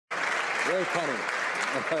Very funny.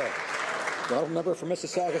 The member for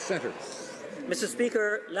Mississauga Centre. Mr.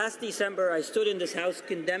 Speaker, last December I stood in this House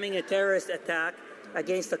condemning a terrorist attack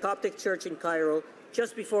against the Coptic Church in Cairo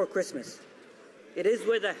just before Christmas. It is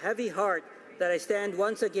with a heavy heart that I stand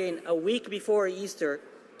once again a week before Easter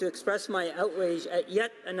to express my outrage at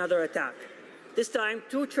yet another attack. This time,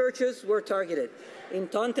 2 churches were targeted, in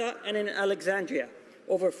Tonta and in Alexandria.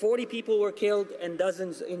 Over 40 people were killed and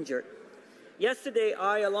dozens injured. Yesterday,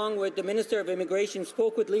 I, along with the Minister of Immigration,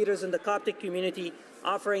 spoke with leaders in the Coptic community,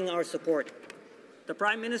 offering our support. The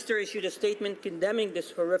Prime Minister issued a statement condemning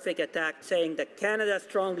this horrific attack, saying that Canada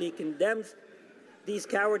strongly condemns these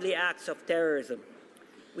cowardly acts of terrorism.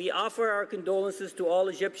 We offer our condolences to all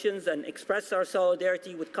Egyptians and express our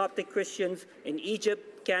solidarity with Coptic Christians in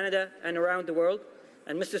Egypt, Canada, and around the world.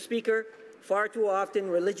 And, Mr. Speaker, far too often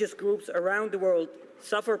religious groups around the world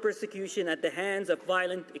suffer persecution at the hands of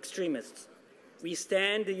violent extremists. We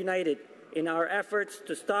stand united in our efforts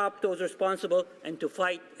to stop those responsible and to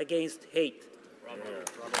fight against hate. Bravo.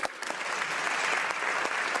 Bravo.